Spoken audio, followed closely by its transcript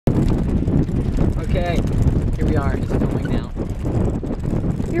we are, just filming now.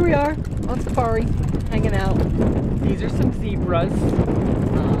 Here we are on safari, hanging out. These are some zebras.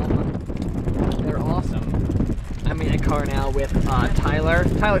 They're awesome. I'm in a car now with Tyler.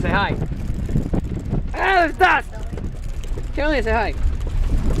 Tyler, say hi. Ah, there's dust! Caroline, say hi.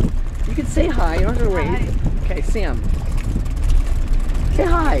 You can say hi, you don't have to wait. Hi. Okay, Sam. Say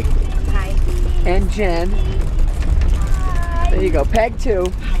hi. Hi. And Jen. Hi. There you go, Peg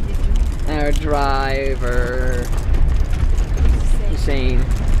too. Our driver, Hussein,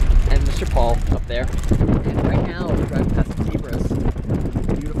 and Mr. Paul up there. And right now we're driving past the zebras.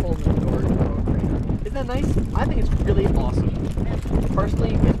 Beautiful Ngorongoro Crater. Isn't that nice? I think it's really awesome.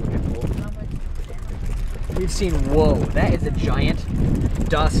 Personally, it's pretty cool. We've seen, whoa, that is a giant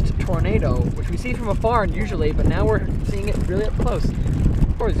dust tornado, which we see from afar usually, but now we're seeing it really up close.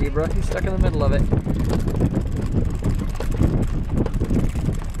 Poor zebra, he's stuck in the middle of it.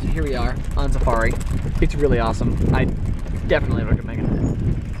 So here we are on safari. It's really awesome. I definitely recommend it.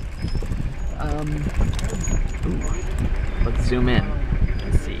 Let's zoom in.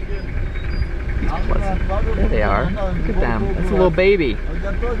 Let's see. There they are. Look at them. That's a little baby.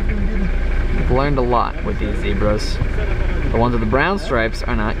 We've learned a lot with these zebras. The ones with the brown stripes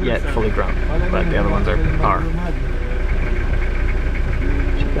are not yet fully grown, but the other ones are.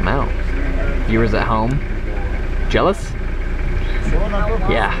 Check them out. Viewers at home. Jealous?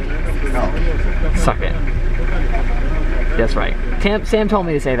 Yeah. Suck it. That's right. Sam told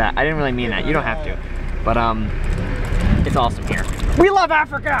me to say that. I didn't really mean that. You don't have to. But it's awesome here. We love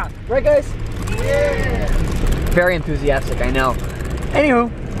Africa! Right, guys? Yeah! Very enthusiastic, I know. Anywho,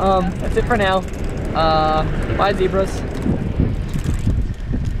 that's it for now. Bye, zebras.